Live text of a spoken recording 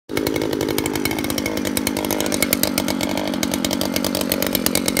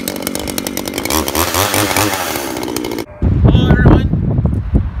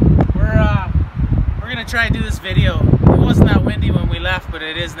try and do this video. It wasn't that windy when we left, but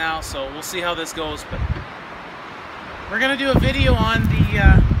it is now, so we'll see how this goes. But we're gonna do a video on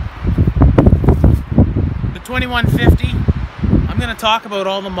the 2150. I'm gonna talk about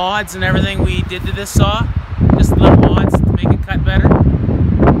all the mods and everything we did to this saw, just little mods to make it cut better.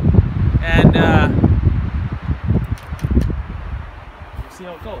 And we'll see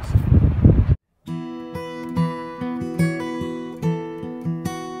how it goes.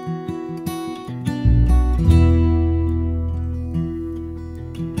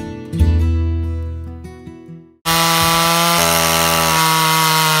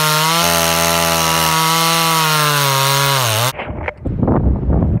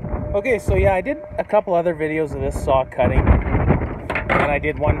 Okay, so yeah, I did a couple other videos of this saw cutting, and I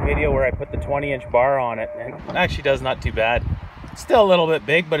did one video where I put the 20-inch bar on it, and it actually does not too bad. It's still a little bit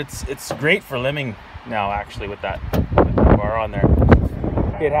big, but it's great for limbing now, actually, with that bar on there.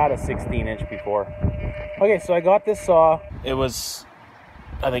 It had a 16-inch before. Okay, so I got this saw. It was,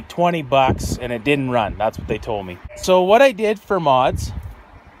 I think, 20 bucks, and it didn't run. That's what they told me. So what I did for mods,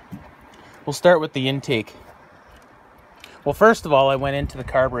 we'll start with the intake. Well, first of all, I went into the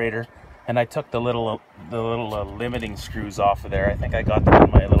carburetor and I took the little limiting screws off of there. I think I got them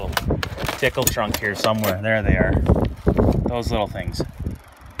in my little tickle trunk here somewhere. There they are. Those little things.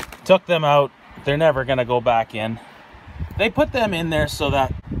 Took them out. They're never going to go back in. They put them in there so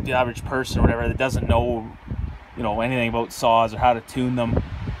that the average person or whatever that doesn't know, anything about saws or how to tune them,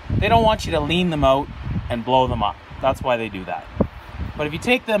 they don't want you to lean them out and blow them up. That's why they do that. But if you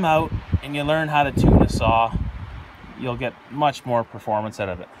take them out and you learn how to tune a saw, you'll get much more performance out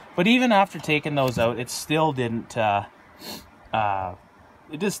of it. But even after taking those out, it still didn't still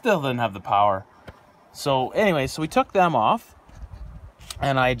didn't have the power. So anyway, so we took them off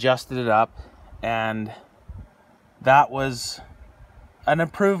and I adjusted it up, and that was an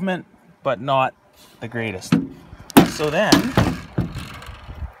improvement, but not the greatest. So then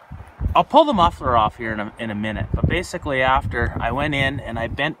I'll pull the muffler off here in a minute, but basically after I went in and I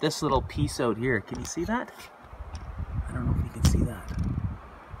bent this little piece out here. Can you see that? I don't know if you can see that.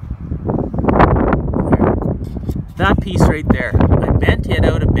 There. That piece right there. I bent it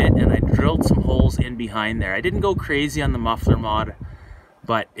out a bit and I drilled some holes in behind there. I didn't go crazy on the muffler mod,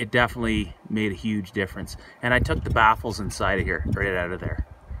 but it definitely made a huge difference. And I took the baffles inside of here, right out of there.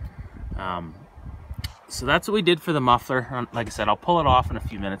 So that's what we did for the muffler. Like I said, I'll pull it off in a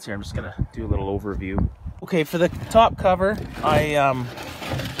few minutes here. I'm just gonna do a little overview. Okay, for the top cover, I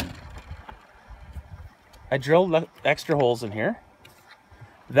drilled extra holes in here.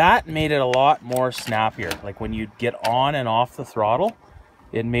 That made it a lot more snappier. Like when you get on and off the throttle,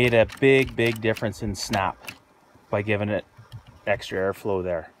 it made a big difference in snap by giving it extra airflow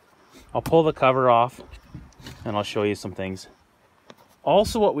there. I'll pull the cover off and I'll show you some things.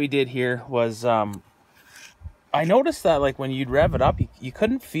 Also, what we did here was, I noticed that like when you'd rev it up, you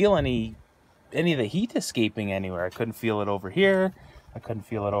couldn't feel any of the heat escaping anywhere. I couldn't feel it over here. I couldn't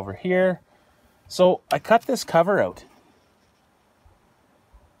feel it over here. So I cut this cover out.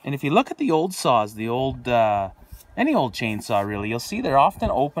 And if you look at the old saws, the old, any old chainsaw really, you'll see they're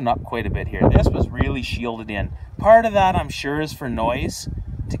often open up quite a bit here. This was really shielded in. Part of that, I'm sure, is for noise,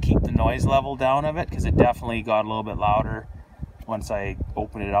 to keep the noise level down of it, because it definitely got a little bit louder once I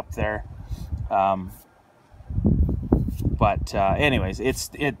opened it up there. Anyways,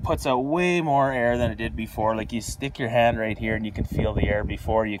 it puts out way more air than it did before. Like you stick your hand right here and you can feel the air.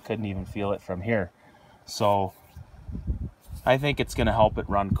 Before you couldn't even feel it from here. So I think it's going to help it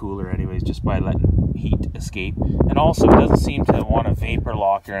run cooler anyways, just by letting heat escape. And also it doesn't seem to want to vapor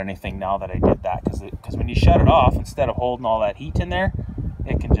lock or anything now that I did that, because when you shut it off, instead of holding all that heat in there,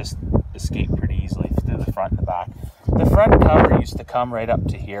 it can just escape pretty easily through the front and the back. The front cover used to come right up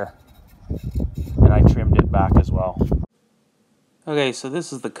to here, and I trimmed it back as well. Okay, so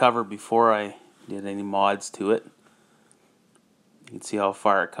this is the cover before I did any mods to it. You can see how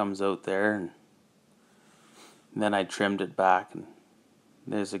far it comes out there, and then I trimmed it back, and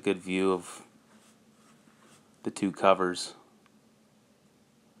there's a good view of the two covers.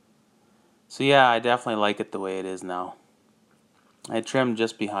 So yeah, I definitely like it the way it is now. I trimmed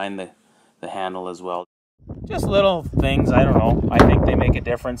just behind the handle as well. Just little things, I don't know. I think they make a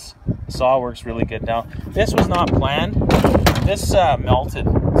difference. The saw works really good now. This was not planned. This melted.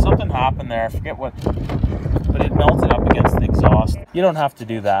 Something happened there. I forget what, but it melted up against the exhaust. You don't have to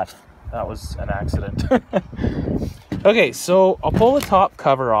do that. That was an accident. Okay, so I'll pull the top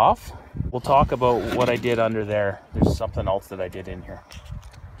cover off. We'll talk about what I did under there. There's something else that I did in here.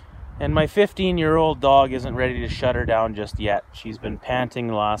 And my 15-year-old dog isn't ready to shut her down just yet. She's been panting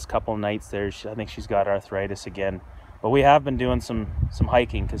the last couple of nights there. I think she's got arthritis again. But we have been doing some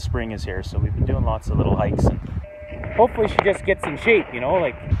hiking because spring is here, so we've been doing lots of little hikes, and hopefully she just gets in shape, you know,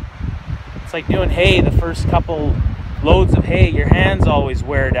 like it's like doing hay. The first couple loads of hay, your hands always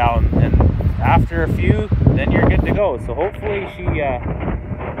wear down, and after a few, then you're good to go. So hopefully she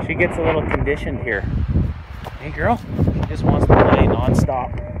gets a little conditioned here. Hey girl, she just wants to play non-stop.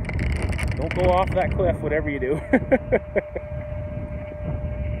 Don't go off that cliff, whatever you do.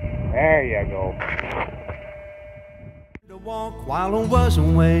 There you go. To walk while I was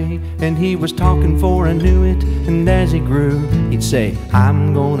away, and he was talking for I knew it, and as he grew, he'd say,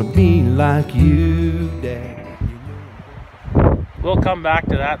 I'm gonna be like you, Dad. We'll come back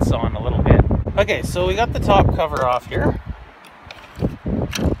to that saw in a little bit. Okay, so we got the top cover off here.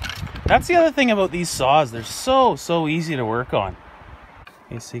 That's the other thing about these saws, they're so easy to work on.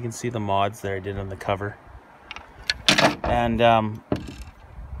 Okay, so you can see the mods there I did on the cover. And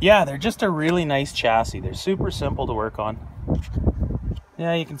yeah, they're just a really nice chassis. They're super simple to work on.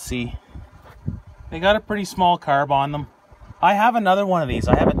 Yeah, you can see they got a pretty small carb on them. I have another one of these.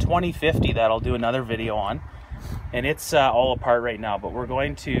 I have a 2050 that I'll do another video on, and it's all apart right now, but we're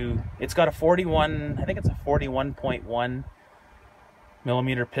going to, it's got a 41, I think it's a 41.1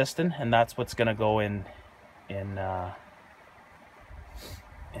 millimeter piston, and that's what's going to go in that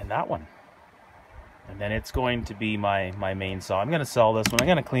one. And then it's going to be my main saw. I'm going to sell this one. I'm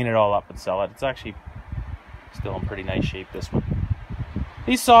going to clean it all up and sell it. It's actually still in pretty nice shape, this one.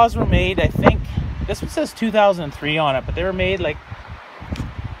 These saws were made, I think, this one says 2003 on it, but they were made like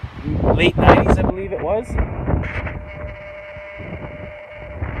late 90s, I believe it was.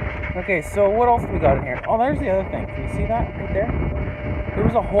 Okay, so what else do we got in here? Oh, there's the other thing. Can you see that right there? There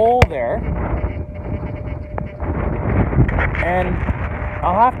was a hole there. And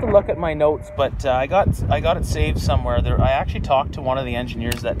I'll have to look at my notes, but I got it saved somewhere. I actually talked to one of the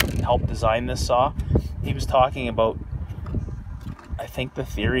engineers that helped design this saw. He was talking about, I think the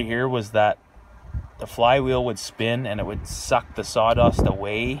theory here was that the flywheel would spin and it would suck the sawdust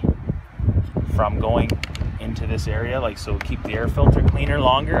away from going into this area, like so keep the air filter cleaner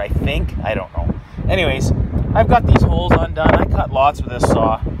longer, I think. I don't know. Anyways, I've got these holes undone. I cut lots with this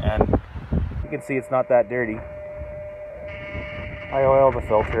saw, and you can see it's not that dirty. I oil the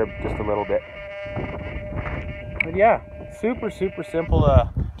filter just a little bit. But yeah, super simple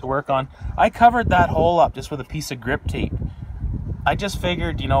to work on. I covered that hole up just with a piece of grip tape. I just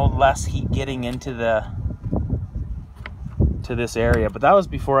figured, you know, less heat getting into this area. But that was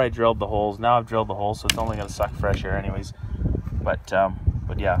before I drilled the holes. Now I've drilled the holes, so it's only going to suck fresh air anyways. But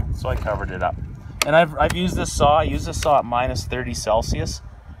yeah, so I covered it up. And I've used this saw. I used this saw at minus 30 Celsius.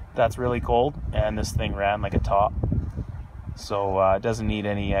 That's really cold, and this thing ran like a top. So it doesn't need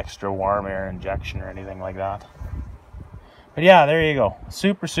any extra warm air injection or anything like that. But yeah, there you go.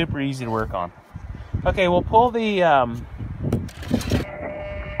 Super easy to work on. Okay, we'll pull the I'll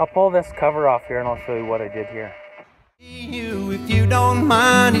pull this cover off here and I'll show you what I did here. If you don't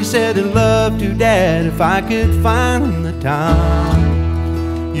mind, he said he'd love to, Dad, if I could find the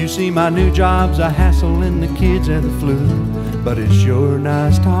time. You see, my new job's a hassle and the kids and the flu, but it's sure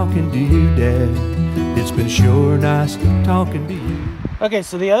nice talking to you, Dad. It's been sure nice talking to you. Okay,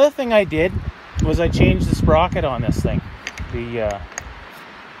 so the other thing I did was I changed the sprocket on this thing, the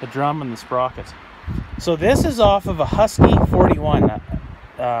drum and the sprocket. So this is off of a Husky 41,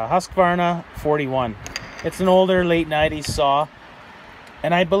 Husqvarna 41. It's an older late 90s saw,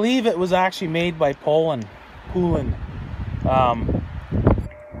 and I believe it was actually made by Poulan.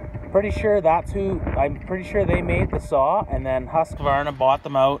 Pretty sure that's who. I'm pretty sure they made the saw, and then Husqvarna bought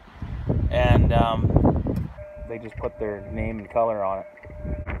them out, and they just put their name and color on it.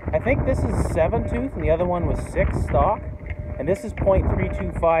 I think this is 7-tooth, and the other one was 6 stock, and this is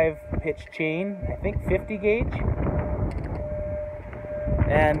 .325 pitch chain. I think 50 gauge,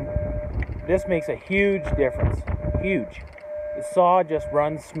 and this makes a huge difference. Huge. The saw just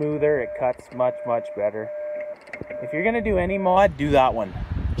runs smoother. It cuts much better. If you're gonna do any mod, do that one.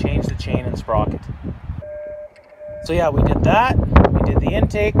 Change the chain and sprocket. So yeah, we did that. We did the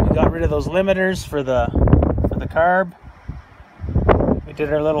intake. We got rid of those limiters for the carb. We did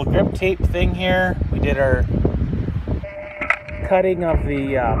our little grip tape thing here. We did our cutting of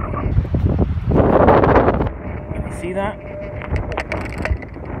the. Can you see that?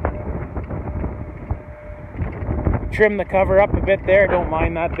 Trim the cover up a bit there. Don't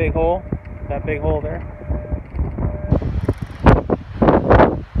mind that big hole. That big hole there.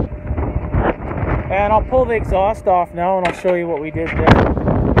 And I'll pull the exhaust off now and I'll show you what we did there.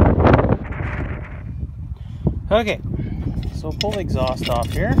 Okay, so pull the exhaust off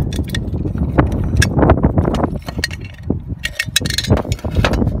here.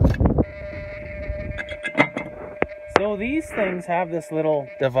 these things have this little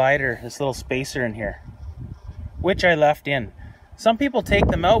divider, this little spacer in here, which I left in. Some people take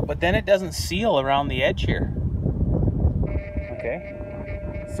them out, but then it doesn't seal around the edge here.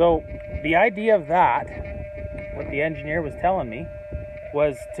 Okay, so the idea of that, what the engineer was telling me,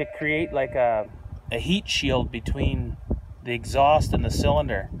 was to create like a heat shield between the exhaust and the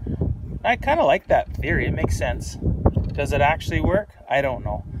cylinder. I kind of like that theory. It makes sense. Does it actually work? I don't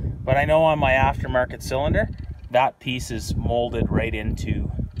know. But I know on my aftermarket cylinder, that piece is molded right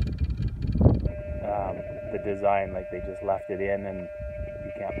into the design. Like they just left it in and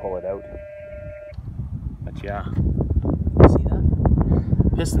you can't pull it out. But yeah, you see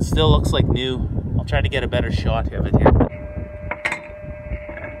that? Piston still looks like new. I'll try to get a better shot of it here.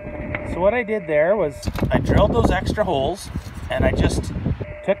 So what I did there was I drilled those extra holes and I just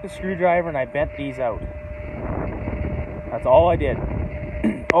took the screwdriver and I bent these out. That's all I did.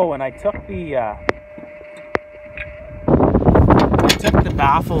 Oh, and I took the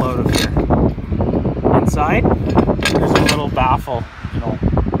baffle out of here. Inside, there's a little baffle, you know,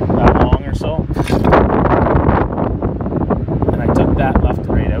 that long or so. And I took that left and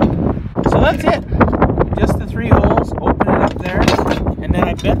right out. So that's it. Just the 3 holes, open it up there, and then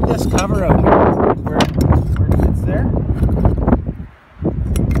I bent this cover out here where it fits there.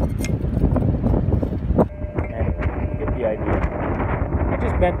 Anyway, you get the idea. I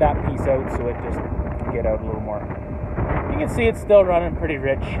just bent that piece out so it just can get out a little more. You can see it's still running pretty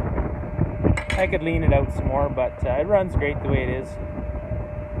rich. I could lean it out some more, but it runs great the way it is.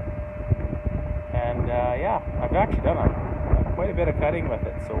 And yeah, I've actually done quite a bit of cutting with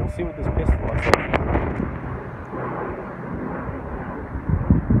it, so we'll see what this piston looks like.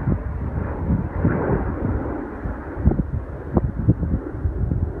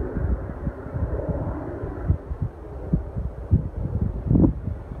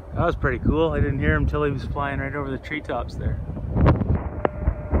 That was pretty cool. I didn't hear him till he was flying right over the treetops there.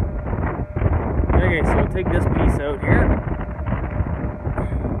 Okay, so I'll take this piece out here.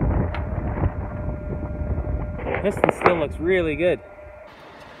 The piston still looks really good.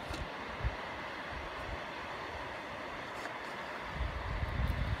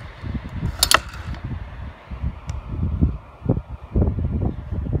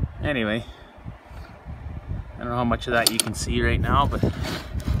 Anyway, I don't know how much of that you can see right now, but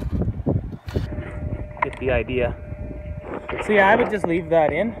get the idea. So yeah, I would just leave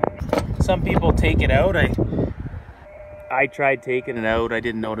that in. Some people take it out. I tried taking it out. I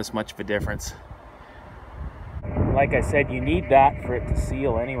didn't notice much of a difference. Like I said, you need that for it to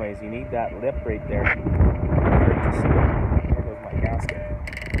seal anyways. You need that lip right there for it to seal. There goes my gasket.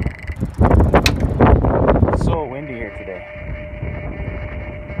 It's so windy here today.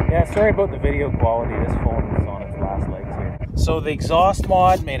 Yeah, sorry about the video quality. This phone is on its last legs here. So the exhaust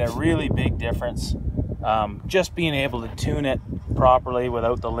mod made a really big difference. Just being able to tune it properly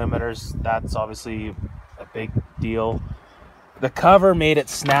without the limiters, that's obviously a big deal. The cover made it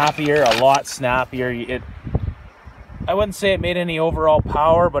snappier, a lot snappier. I wouldn't say it made any overall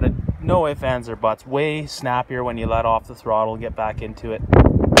power, but no ifs, ands, or buts. Way snappier when you let off the throttle and get back into it.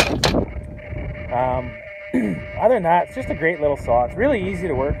 Other than that, it's just a great little saw. It's really easy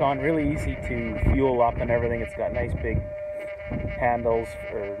to work on, really easy to fuel up and everything. It's got nice big handles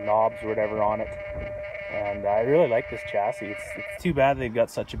or knobs or whatever on it. And I really like this chassis. It's too bad they've got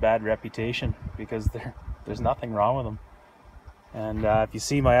such a bad reputation because there's nothing wrong with them. And if you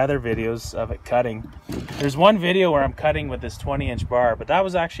see my other videos of it cutting, there's one video where I'm cutting with this 20-inch bar, but that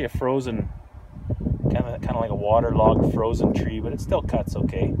was actually a frozen, kind of like a waterlogged frozen tree, but it still cuts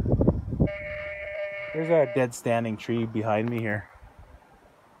okay. There's a dead standing tree behind me here.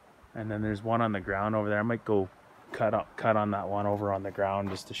 And then there's one on the ground over there. I might go cut on that one over on the ground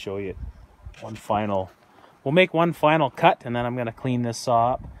just to show you we'll make one final cut, and then I'm going to clean this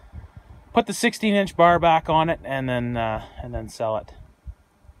saw up, put the 16-inch bar back on it, and then sell it.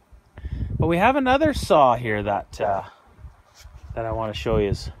 But we have another saw here that I want to show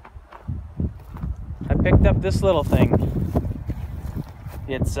you. I picked up this little thing.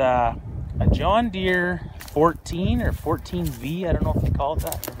 It's a John Deere 14 or 14V. I don't know if they call it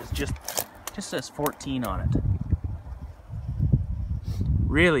that. It's just says 14 on it.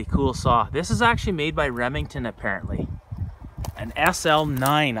 Really cool saw. This is actually made by Remington, apparently. An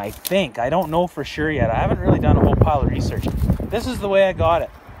SL9, I think. I don't know for sure yet. I haven't really done a whole pile of research. This is the way I got it.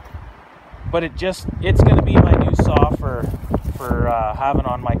 But it's going to be my new saw for having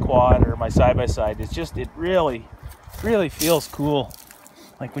on my quad or my side-by-side. It really feels cool.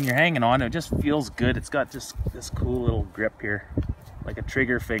 Like when you're hanging on, it just feels good. It's got just this cool little grip here, like a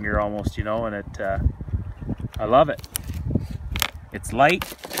trigger finger almost, you know, and I love it. It's light,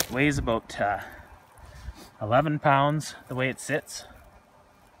 weighs about, I 11 pounds the way it sits.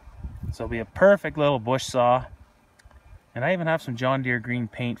 So it'll be a perfect little bush saw. And I even have some John Deere green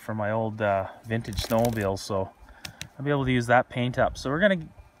paint from my old vintage snowmobiles, so I'll be able to use that paint up. So we're gonna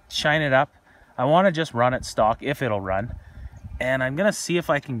shine it up. I want to just run it stock if it'll run, and I'm gonna see if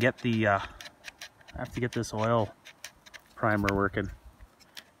I can get the I have to get this oil primer working.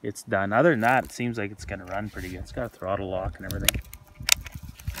 It's done. Other than that, it seems like it's gonna run pretty good. It's got a throttle lock and everything.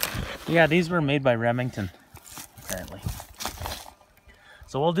 Yeah, these were made by Remington apparently,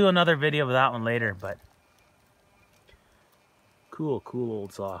 so we'll do another video of that one later. But cool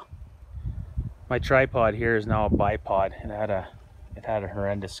old saw. My tripod here is now a bipod. It had a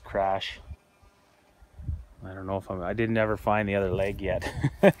horrendous crash. I don't know if I didn't ever find the other leg yet.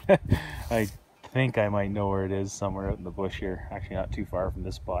 I think I might know where it is, somewhere out in the bush here. Actually not too far from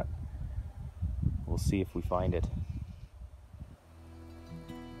this spot. We'll see if we find it.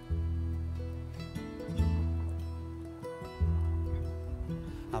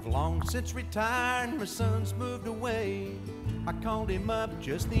 I've long since retired, my son's moved away. I called him up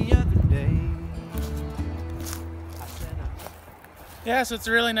just the other day. Yeah, so it's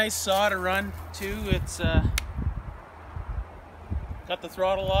a really nice saw to run too. It's got the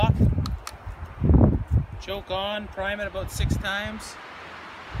throttle lock. Choke on, prime it about 6 times.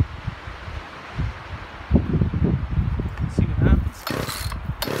 See what happens.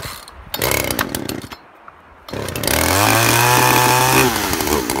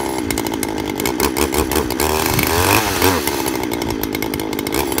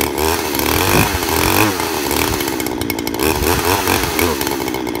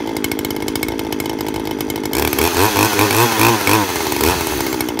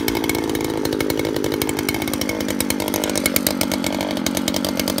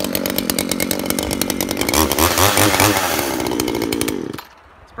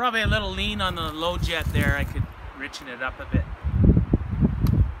 Probably a little lean on the low jet there. I could richen it up a bit.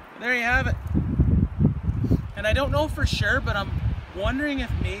 But there you have it. And I don't know for sure, but I'm wondering if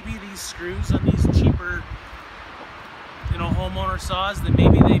maybe these screws on these cheaper, you know, homeowner saws, that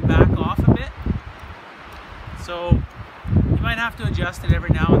maybe they back off a bit. So you might have to adjust it every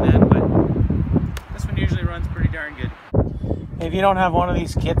now and then, but this one usually runs pretty darn good. If you don't have one of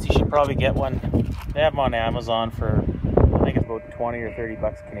these kits, you should probably get one. They have them on Amazon for, I think it's about 20 or 30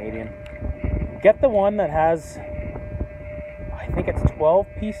 bucks Canadian. Get the one that has, I think it's 12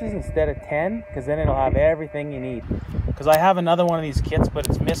 pieces instead of 10, because then it'll have everything you need. Because I have another one of these kits, but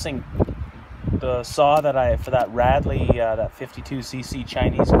it's missing the saw that for that Radley, that 52cc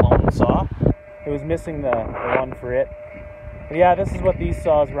Chinese clone saw. It was missing the one for it. But yeah, this is what these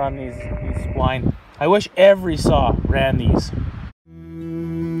saws run, these spline. I wish every saw ran these.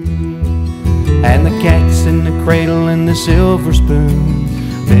 And the cat's in the cradle and the silver spoon,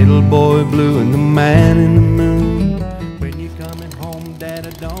 little boy blue and the man in the moon. When you're coming home, Dad, I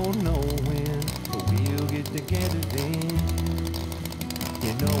don't know when, but we'll get together then.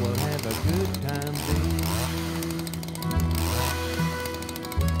 You know we'll have a good time then.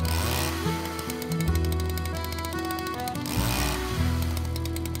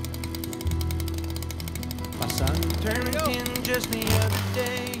 My son turned 10 just the other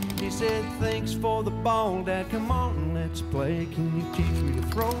day. He said, thanks for the ball, Dad, come on, let's play. Can you teach me to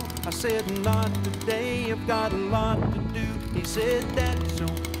throw? I said, not today, I've got a lot to do. He said, that's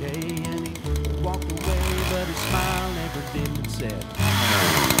okay, and he walked away, but his smile never dimmed and said.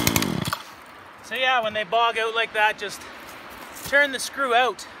 So yeah, when they bog out like that, just turn the screw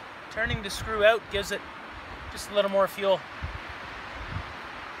out. Turning the screw out gives it just a little more fuel.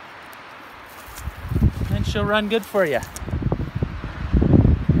 And she'll run good for you.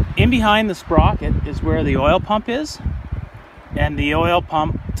 In behind the sprocket is where the oil pump is, and the oil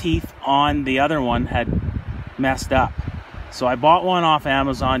pump teeth on the other one had messed up. So I bought one off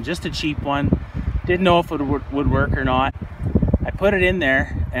Amazon, just a cheap one. Didn't know if it would work or not. I put it in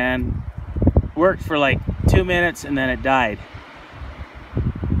there and worked for like 2 minutes, and then it died.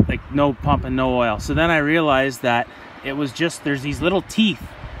 Like no pump and no oil. So then I realized that it was just, there's these little teeth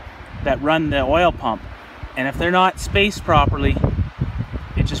that run the oil pump, and if they're not spaced properly,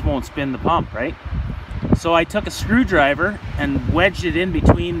 it just won't spin the pump, right? So I took a screwdriver and wedged it in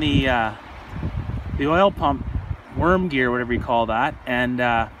between the oil pump worm gear, whatever you call that, and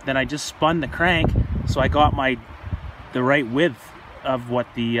then I just spun the crank so I got the right width of what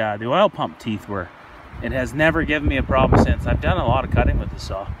the oil pump teeth were. It has never given me a problem since. I've done a lot of cutting with the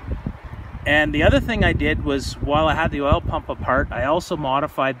saw. And the other thing I did was, while I had the oil pump apart, I also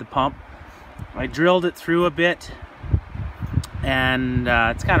modified the pump. I drilled it through a bit, and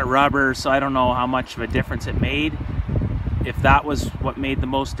it's kind of rubber, so I don't know how much of a difference it made, if that was what made the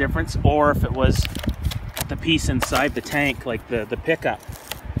most difference, or if it was the piece inside the tank, like the pickup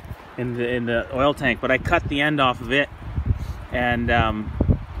in the oil tank, but I cut the end off of it, and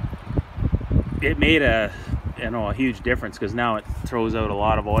it made a huge difference, because now it throws out a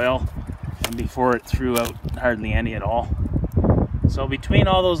lot of oil, and before it threw out hardly any at all. So between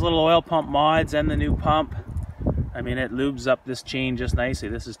all those little oil pump mods and the new pump, I mean, it lubes up this chain just nicely.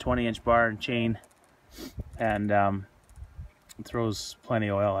 This is 20-inch bar and chain, and it throws plenty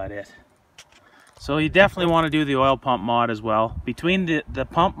of oil at it. So you definitely want to do the oil pump mod as well. Between the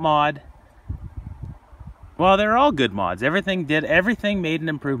pump mod, well, they're all good mods. Everything made an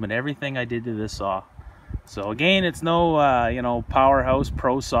improvement. Everything I did to this saw. So again, it's no you know, powerhouse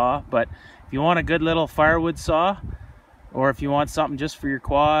pro saw, but if you want a good little firewood saw, or if you want something just for your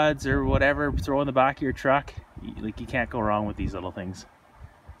quads or whatever, throw in the back of your truck, like, you can't go wrong with these little things.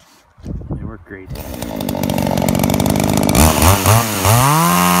 They work great.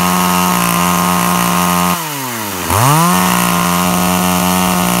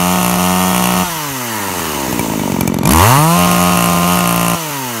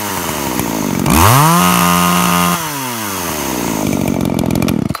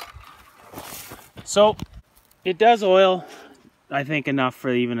 So it does oil, I think, enough for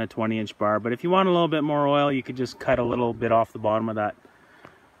even a 20-inch bar, but if you want a little bit more oil, you could just cut a little bit off the bottom of that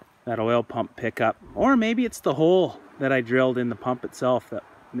oil pump pickup, or maybe it's the hole that I drilled in the pump itself that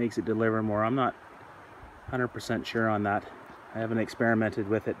makes it deliver more. I'm not 100% sure on that. I haven't experimented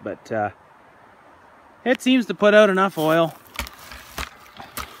with it, but it seems to put out enough oil.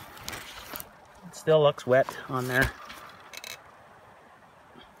 It still looks wet on there.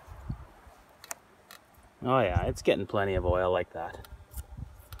 Oh yeah, it's getting plenty of oil like that.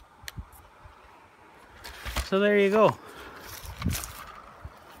 So there you go.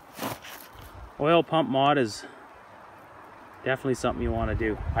 Oil pump mod is definitely something you want to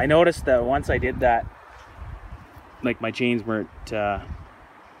do. I noticed that once I did that, like, my chains weren't, you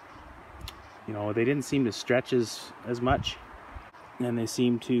know, they didn't seem to stretch as much, and they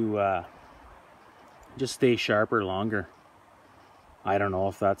seem to just stay sharper longer. I don't know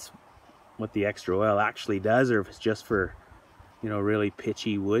if that's what the extra oil actually does, or if it's just for, you know, really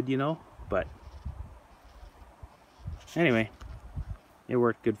pitchy wood, you know, but anyway, it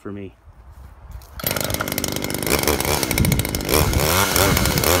worked good for me.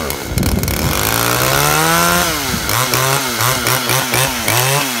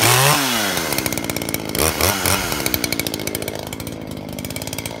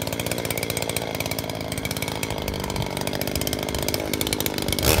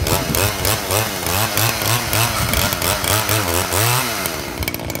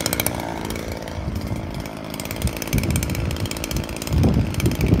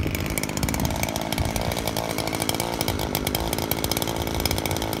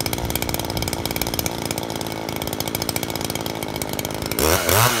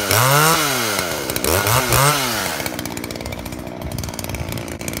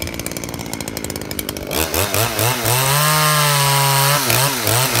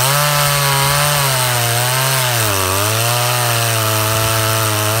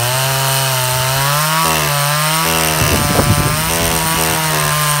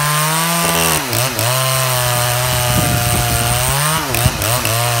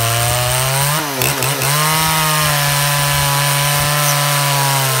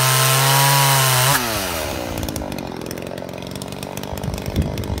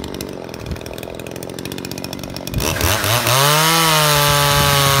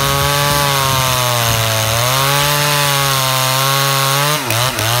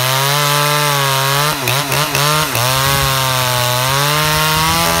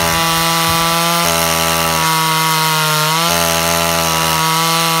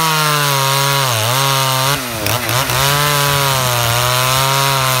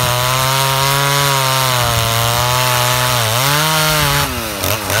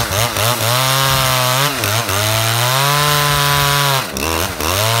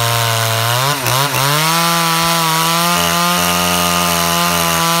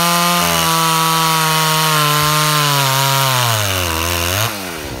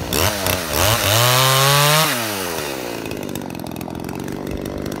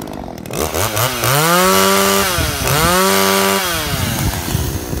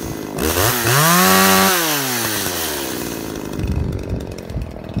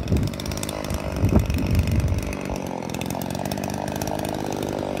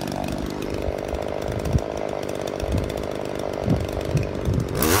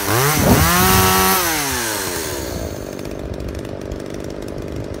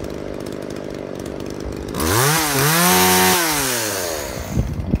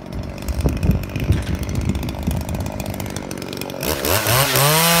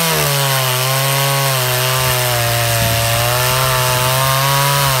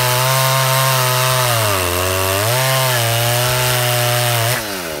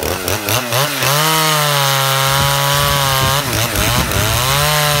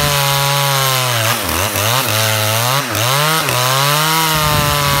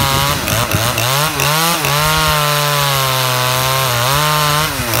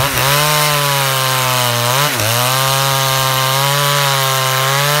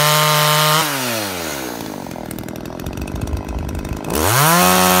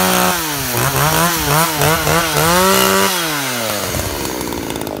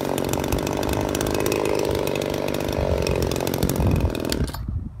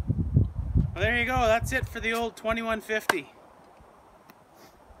 for the old 2150.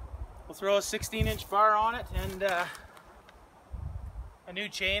 We'll throw a 16-inch bar on it and a new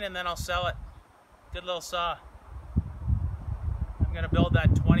chain, and then I'll sell it. Good little saw. I'm going to build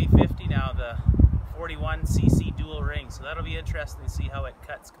that 2050 now, the 41cc dual ring, so that'll be interesting to see how it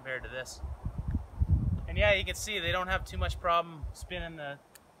cuts compared to this. And yeah, you can see they don't have too much problem spinning the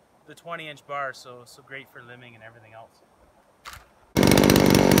 20-inch bar, so great for limbing and everything else.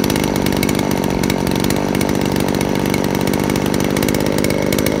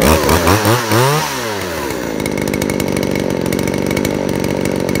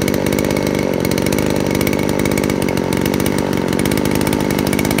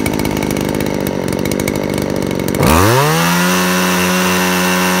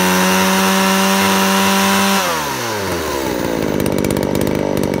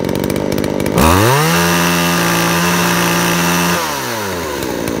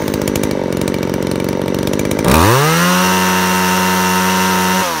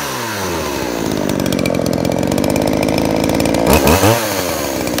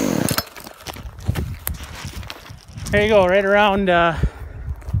 There you go, right around,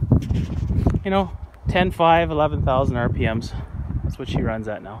 10.5, 11,000 RPMs. That's what she runs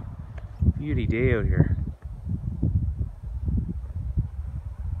at now. Beauty day out here.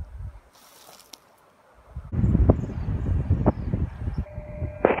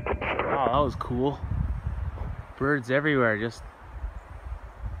 Wow, that was cool. Birds everywhere, just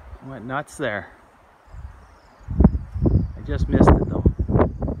went nuts there. I just missed it though.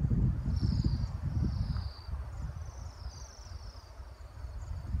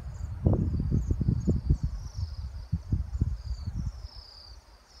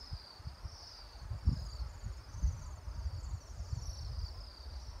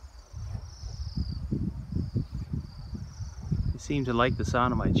 Seem to like the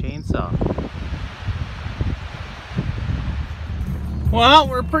sound of my chainsaw. Well,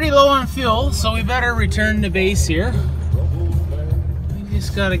 we're pretty low on fuel, so we better return to base here. We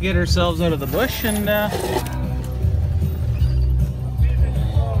just gotta get ourselves out of the bush and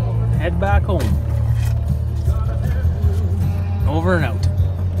head back home. Over and out.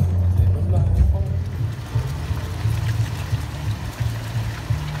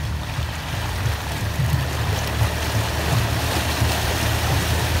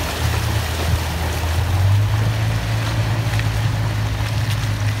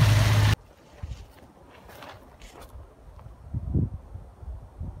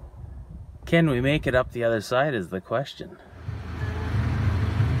 Can we make it up the other side is the question.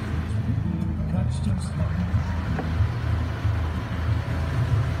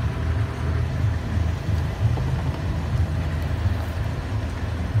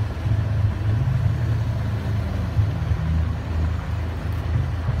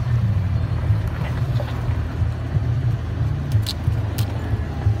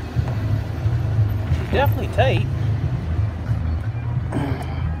 Definitely tight.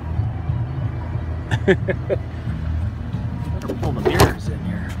 Better pull the mirrors in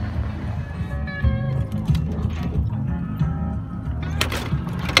here.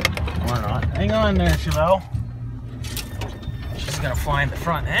 Or not. Hang on there, Chevelle. She's gonna fly in the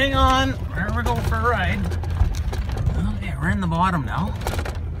front. Hang on. We're going for a ride. Okay, we're in the bottom now.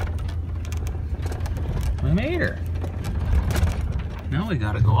 We made her. Now we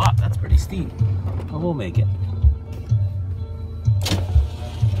gotta go up. That's pretty steep. But we'll make it.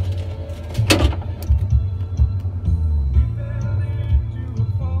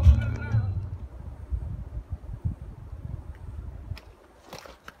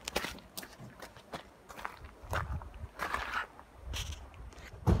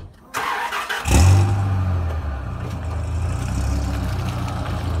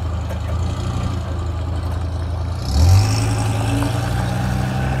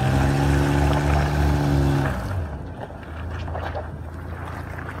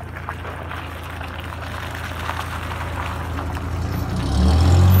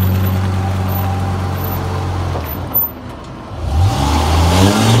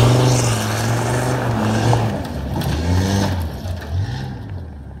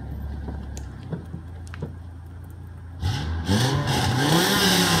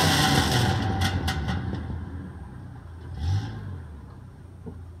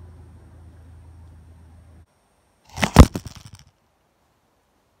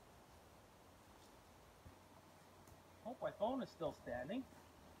 My phone is still standing.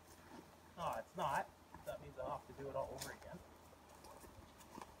 Oh, it's not. That means I'll have to do it all over again.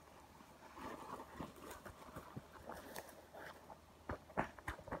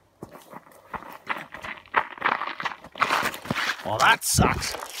 Well, that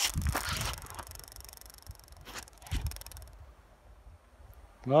sucks.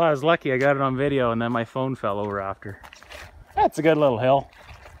 Well, I was lucky I got it on video and then my phone fell over after. That's a good little hill.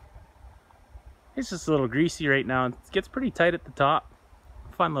 It's just a little greasy right now. It gets pretty tight at the top.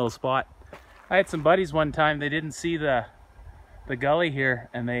 Fun little spot. I had some buddies one time, they didn't see the gully here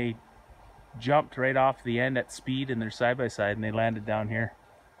and they jumped right off the end at speed in their side-by-side and they landed down here.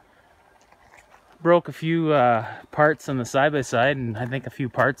 Broke a few parts on the side-by-side and I think a few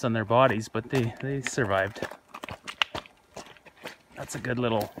parts on their bodies, but they survived. That's a good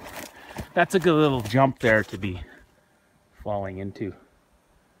little jump there to be falling into.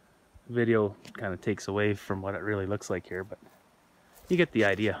 The video kind of takes away from what it really looks like here, but you get the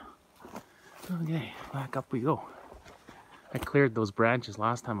idea. Okay, back up we go. I cleared those branches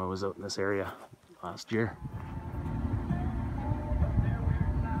last time I was out in this area last year.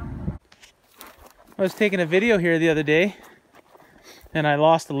 I was taking a video here the other day and I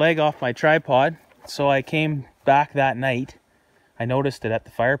lost a leg off my tripod, so I came back that night. I noticed it at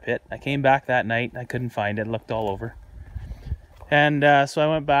the fire pit. I came back that night, I couldn't find it, looked all over. And so I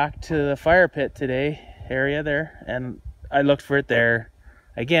went back to the fire pit today, area there, and I looked for it there.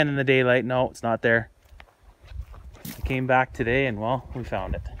 Again in the daylight, no, it's not there. I came back today and well, we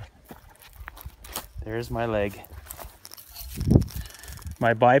found it. There's my leg.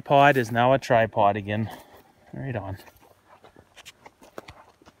 My bipod is now a tripod again. Right on.